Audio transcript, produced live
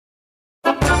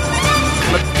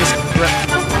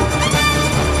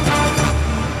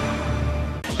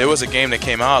was a game that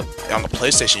came out on the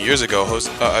PlayStation years ago.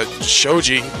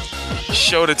 Shoji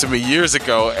showed it to me years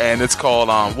ago, and it's called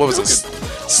what was it?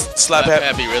 Slap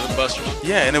Happy Rhythm Busters.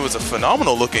 Yeah, and it was a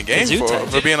phenomenal looking game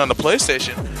for being on the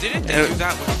Playstation. Didn't they do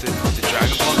that with the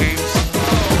Dragon Ball games?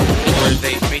 Where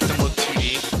they make them look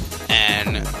 2D,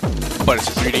 but it's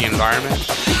a 3D environment.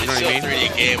 You know what I mean? It's a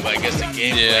 3D game, but I guess the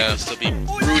gameplay can still be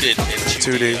rooted in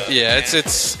 2D. Yeah,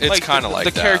 it's kind of like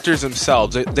the that. characters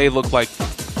themselves. They look like.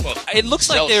 Well, It looks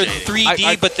like they're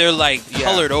 3D, but they're like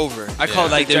colored over. I call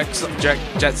it like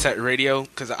Jet Set Radio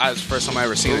because that was the first time I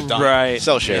ever seen it done. right.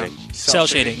 cell shading. Cell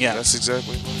shading, yeah. That's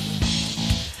exactly.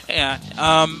 Yeah.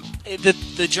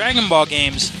 The Dragon Ball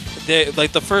games,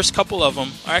 like the first couple of them,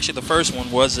 or actually the first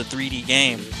one was a 3D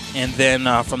game, and then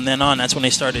from then on, that's when they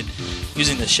started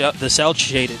using the cell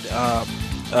shaded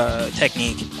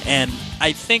technique. And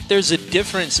I think there's a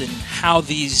difference in how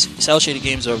these cell shaded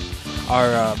games are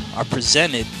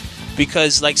presented,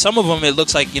 because like some of them it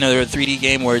looks like they're a 3D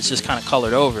game where it's just kind of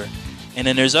colored over, and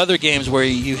then there's other games where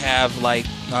you have like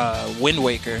Wind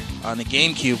Waker on the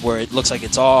GameCube where it looks like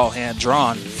it's all hand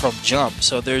drawn from jump.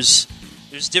 So there's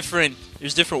different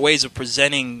ways of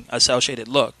presenting a cell shaded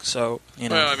look. So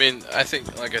Well, I mean, I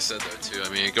think, like I said though too. I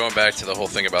mean, going back to the whole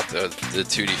thing about the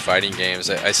 2D fighting games,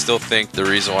 I still think the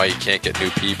reason why you can't get new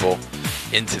people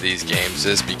into these games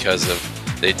is because of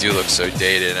they do look so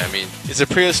dated. I mean, It's a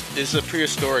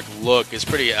prehistoric look. It's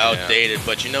pretty outdated,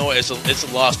 but you know what? It's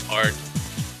a lost art.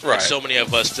 right? That so many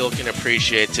of us still can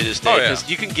appreciate to this day. Oh, yeah. Because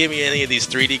you can give me any of these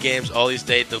 3D games all these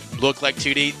days that look like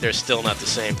 2D, they're still not the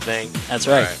same thing. that's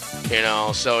right.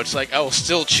 So it's like I will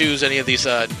still choose any of these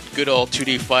good old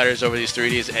 2D fighters over these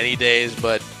 3Ds any days,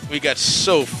 but we got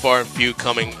so far and few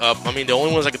coming up. I mean, the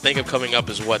only ones I can think of coming up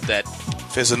is that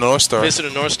Fist of the North Star. Fist of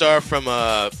the North Star from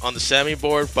on the Sammy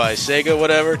board by Sega,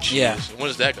 whatever. Jeez, Yeah. when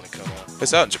is that going to come out?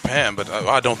 It's out in Japan, but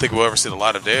I don't think we'll ever see a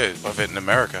lot of it in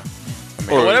America. I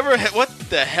mean, What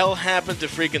the hell happened to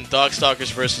freaking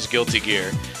Darkstalkers versus Guilty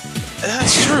Gear?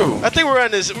 That's true. I think we're on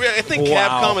this. I think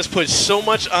Wow. Capcom has put so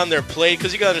much on their plate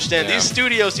because you gotta understand these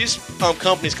studios, these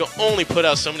companies can only put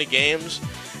out so many games,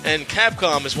 and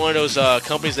Capcom is one of those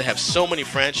companies that have so many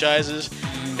franchises.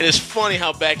 It is funny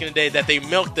how back in the day that they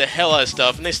milked the hell out of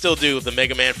stuff, and they still do. The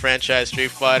Mega Man franchise, Street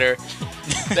Fighter,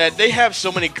 that they have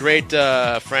so many great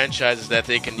franchises that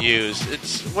they can use.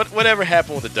 It's whatever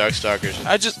happened with the Darkstalkers.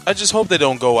 I just hope they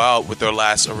don't go out with their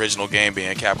last original game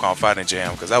being Capcom Fighting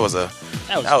Jam, because that was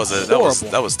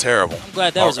terrible. I'm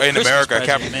glad that was a in Christmas America.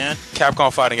 present, man.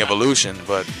 Capcom Fighting Evolution,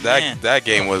 but that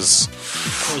game was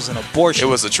It was an abortion.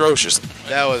 it was atrocious.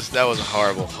 That was a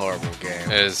horrible game.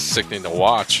 It is sickening to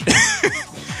watch.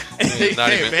 Hey,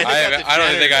 Not even. man, they got the I don't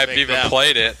janitor think to I've make even that.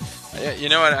 played it. You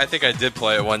know what? I think I did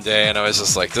play it one day, and I was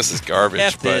just like, "This is garbage."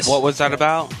 F But this. What was that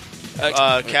about?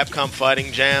 Capcom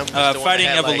Fighting Jam. was the one that Fighting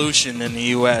had, like, Evolution in the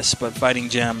U.S., but Fighting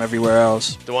Jam everywhere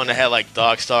else. the one that had like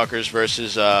Darkstalkers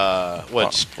versus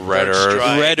Red Earth.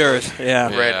 Red Earth, yeah.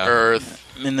 Red Yeah. Earth.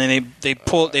 And then they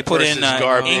put in Versus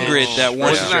garbage. Ingrid that one.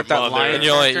 Versus your that mother. lion? And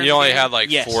you only had like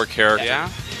Yes. 4 characters Yeah.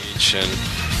 each, and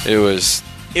it was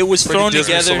It was Pretty thrown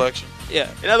Disney together. selection. Yeah,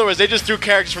 In other words, they just threw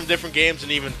characters from different games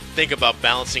and even think about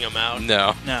balancing them out.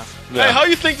 no. no. Hey, how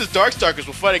you think the Darkstalkers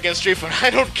will fight against Street Fighter? I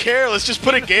don't care. Let's just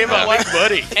put a game out like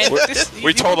Buddy.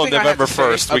 We told them November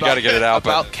 1st. We got to get it out.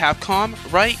 About Capcom,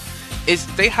 right? Is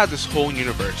they have this whole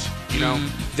universe. You know,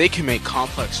 they can make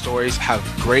complex stories, have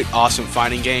great, awesome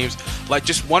fighting games. Like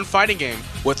just one fighting game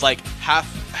with like half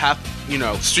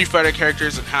Street Fighter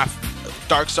characters and half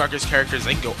Darkstalkers characters.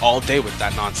 They can go all day with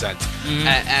that nonsense.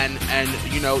 And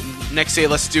next day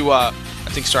let's do I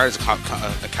think Strider's a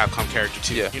Capcom character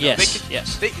too. Yeah.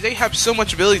 Yes. They have so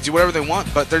much ability to do whatever they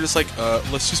want, but they're just like,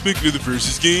 let's just make another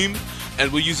versus game,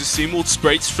 and we'll use the same old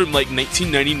sprites from like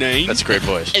 1999. That's a great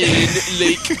voice. And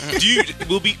like, dude,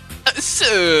 we'll be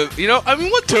I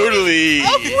mean, what Totally.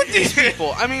 with these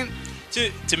people? I mean,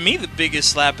 To me, the biggest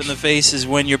slap in the face is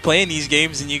when you're playing these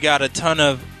games and you got a ton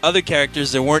of other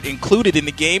characters that weren't included in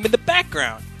the game in the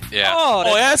background. Yeah. Oh,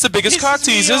 Oh, yeah, that's the biggest pisses cock me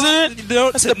tease, off. isn't it?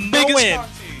 That's the biggest win. cock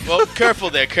tease. Well, careful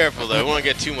there. I don't want to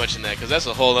get too much in that because that's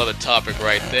a whole other topic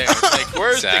right there. It's like,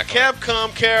 where's Exactly. the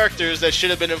Capcom characters that should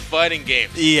have been in fighting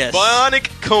games? Yes. Bionic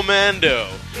Commando.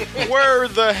 Where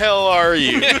the hell are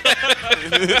you?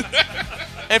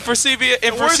 And for CB,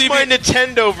 and for Where's CB, my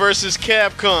Nintendo versus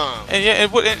Capcom?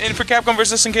 and for Capcom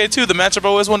versus SNK 2, the matchup I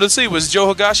always wanted to see was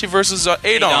Joe Higashi versus Adon.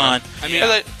 Adon. I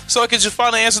mean, So I could just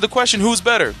finally answer the question: who's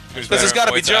better? Who's Because it's better? got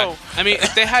to be Muay Joe. I mean,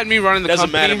 if they had me running the Doesn't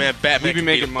company, matter, man. Batman we'd be can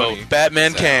making beat money. both.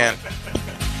 Batman can.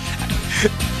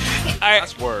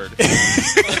 That's word.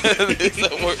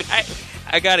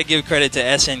 I got to give credit to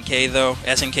SNK though.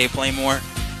 SNK Playmore,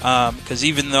 because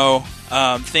even though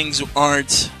things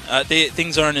aren't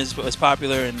as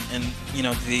popular, and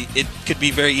it could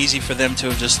be very easy for them to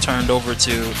have just turned over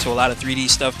to a lot of 3D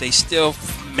stuff. They still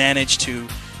manage to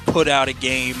put out a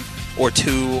game or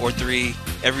 2 or 3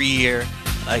 every year,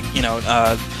 like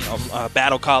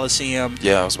Battle Coliseum.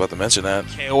 Yeah, I was about to mention that.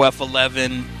 KOF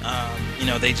 11.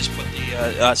 They just put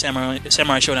the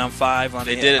Samurai Showdown 5 on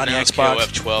They the did on the announce Xbox.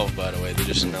 KOF 12, by the way. They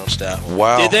just announced that.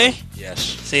 Wow. Did they? Yes.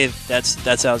 Say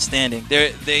that's outstanding.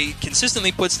 They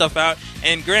consistently put stuff out,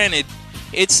 and granted,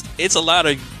 it's a lot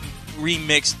of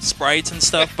remixed sprites and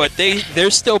stuff, but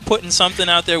they're still putting something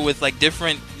out there with like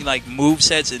different like move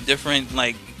sets and different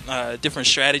different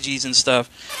strategies and stuff,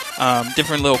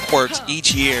 different little quirks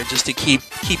each year, just to keep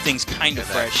things kind of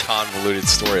fresh. Convoluted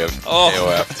story of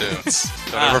KOF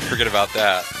too. Don't ever forget about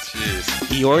that. Jeez.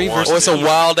 Iori versus. Or it's a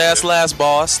wild ass last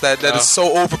boss that is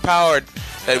so overpowered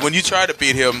that when you try to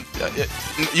beat him,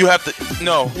 you have to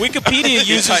Wikipedia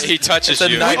uses He touches it's a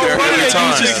you. nightmare every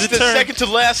time. uses The second to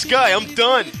last guy. I'm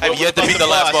done. I've yet to beat the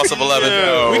last boss of 11.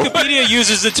 Wikipedia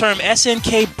uses the term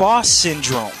SNK boss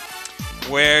syndrome,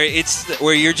 where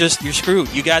you're screwed.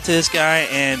 You got to this guy,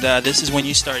 and this is when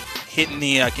you start hitting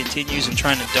the continues and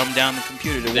trying to dumb down the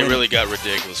computer to They win. really got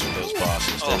ridiculous with those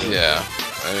bosses. Yeah.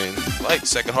 I mean, Like,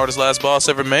 second hardest last boss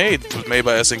ever made was made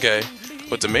by SNK.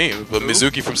 But to me,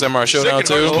 Mizuki from Samurai Showdown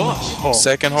 2,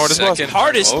 second hardest boss.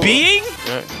 Hardest being?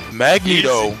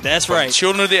 Magneto. That's from right.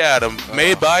 Children of the Atom,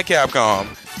 made by Capcom.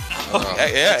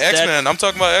 Yeah, That's X-Men. I'm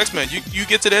talking about X-Men. You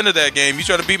get to the end of that game, you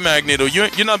try to beat Magneto. You're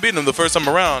not beating him the first time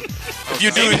around. If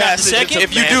you do, Maybe not the second.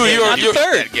 if you do, Not the you're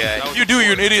third. If you do,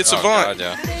 you're an idiot savant. God,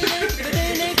 yeah.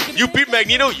 You beat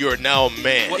Magneto, you are now a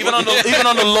man. Even on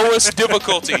the lowest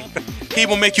difficulty, he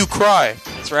will make you cry.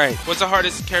 That's right. What's the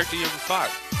hardest character you ever fought?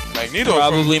 Magneto.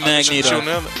 Probably from Magneto.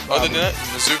 Children of the Atom. Other than that,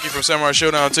 Mizuki from Samurai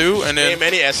Showdown 2, and then Name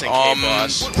any SNK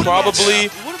boss. probably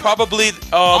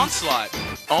Onslaught.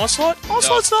 Onslaught.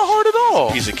 Onslaught's not hard at all.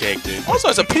 Piece of cake, dude.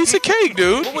 Onslaught's a piece of cake,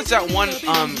 dude. What was that one?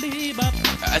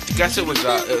 I guess it was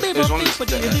one of the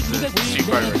Street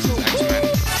Fighter vs. X-Men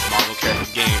Marvel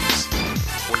character games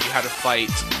where you had to fight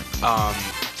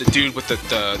the dude with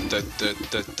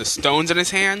the stones in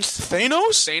his hands.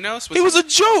 Thanos? Thanos. He was a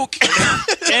joke.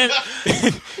 And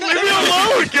Leave me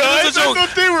alone, guys. I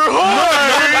thought they were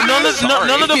hard.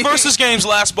 None of the versus games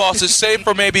last bosses, save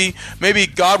for maybe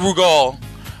God Rugal,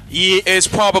 is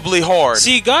probably hard.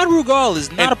 see, God Rugal is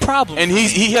not a problem. And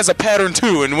he has a pattern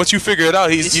too. And once you figure it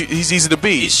out, he's easy to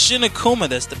beat. It's Shinakuma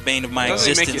that's the bane of my Doesn't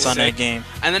it make existence you on that sick? game.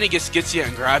 And then he gets you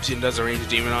and grabs you and does a range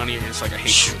demon on you, and it's like I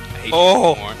hate you. I hate you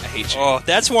Oh. more. I hate you. Oh,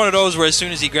 that's one of those where as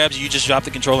soon as he grabs you, you just drop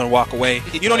the controller and walk away.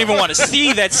 You don't even want to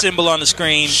see that symbol on the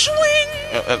screen.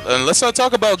 And let's not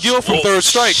talk about Gil from Third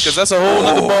Strike, because that's a whole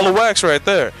other ball of wax right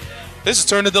there. This has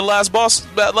turned into the last boss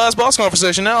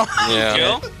conversation now.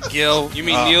 Yeah. Gil. You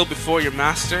mean kneel before your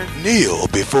master? Kneel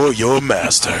before your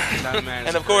master. That man is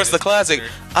And of course the greatest classic,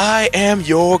 character. I am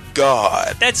your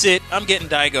god. That's it. I'm getting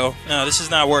Daigo. No, this is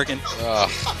not working.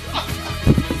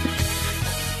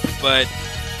 But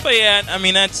yeah, I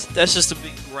mean that's just a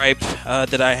big gripe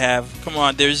that I have. Come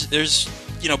on, there's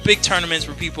big tournaments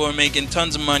where people are making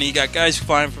tons of money. You got guys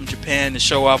flying from Japan to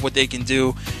show off what they can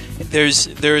do. There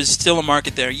is still a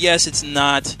market there. Yes, it's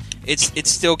not. It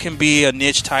still can be a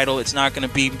niche title. It's not going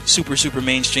to be super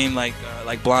mainstream like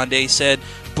Blonde said,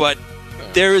 but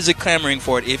there is a clamoring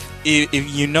for it. If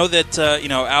you know that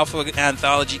Alpha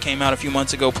Anthology came out a few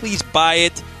months ago, please buy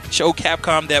it. Show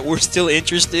Capcom that we're still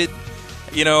interested.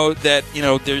 There's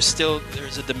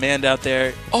a demand out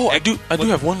there. Oh, I do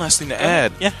have one last thing to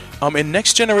add. Yeah. In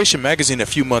Next Generation magazine a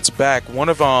few months back,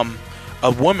 a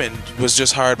woman was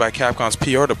just hired by Capcom's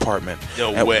PR department.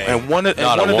 No way. And one of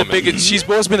the biggest. She's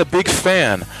always been a big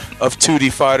fan of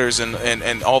 2D fighters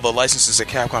and all the licenses that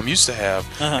Capcom used to have.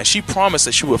 Uh-huh. And she promised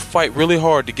that she would fight really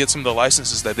hard to get some of the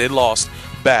licenses that they lost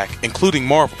back, including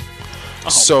Marvel.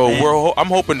 So man. I'm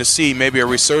hoping to see maybe a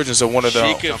resurgence of one of She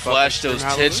the. can flash those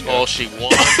tits all she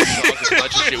wants, talk as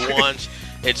much as she wants.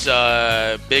 It's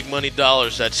big money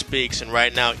dollars that speaks, and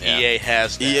right now EA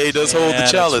has that. EA does hold the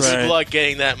that's chalice. right. People are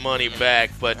getting that money back,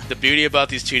 but the beauty about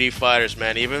these 2D fighters,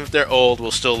 man, even if they're old,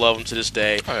 we'll still love them to this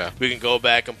day. Oh, yeah. We can go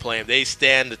back and play them. They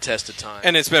stand the test of time.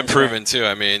 And it's been proven too.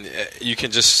 I mean, you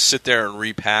can just sit there and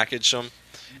repackage them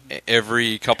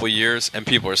every couple years, and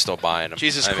people are still buying them.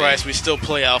 Jesus I mean, Christ, we still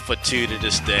play Alpha 2 to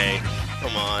this day.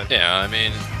 Come on. Yeah, I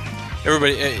mean,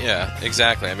 everybody. Yeah,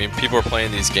 exactly. I mean, people are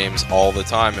playing these games all the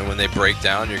time, and when they break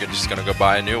down, you're just going to go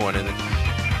buy a new one, and then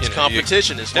It's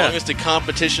competition. As long as the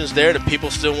competition's there, the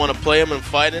people still want to play them and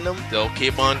fight in them, they'll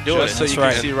keep on doing Just it. so you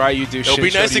right. can see Ryu do It'll shit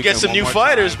be nice show to get you some one new more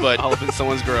fighters, time. but all up in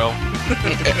someone's grill.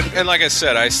 And like I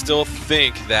said, I still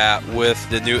think that with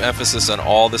the new emphasis on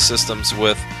all the systems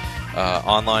with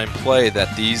online play,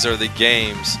 that these are the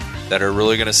games that are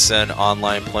really going to send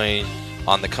online playing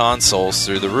on the consoles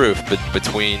through the roof. But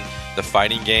between the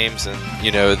fighting games and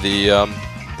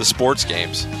the sports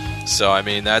games, so I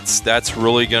mean that's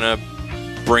really going to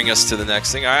bring us to the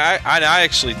next thing. I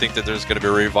actually think that there's going to be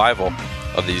a revival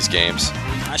of these games.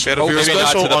 Maybe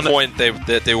not to the point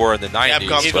that they were in the 90s.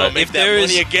 Capcom's going to make that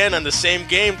money again on the same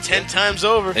game 10 times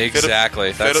over.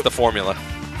 Exactly. That's the formula.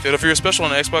 Fit up for your special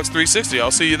on the Xbox 360. I'll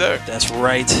see you there. That's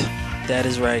right. That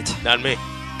is right. Not me.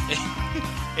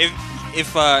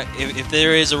 If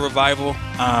there is a revival,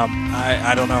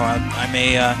 I don't know.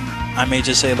 I may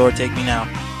just say, Lord, take me now.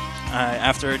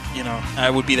 After I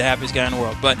would be the happiest guy in the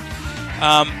world. But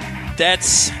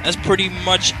that's pretty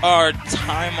much our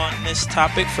time on this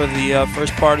topic for the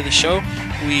first part of the show.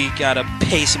 We gotta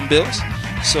pay some bills,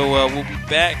 so we'll be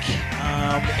back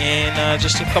in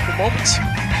just a couple moments.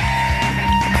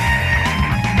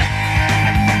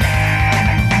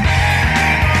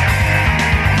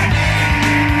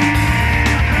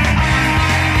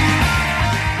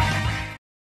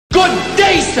 Good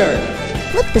day, sir!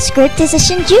 Flip the Script is a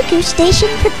Shinjuku Station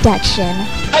production.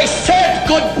 I said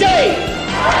good day!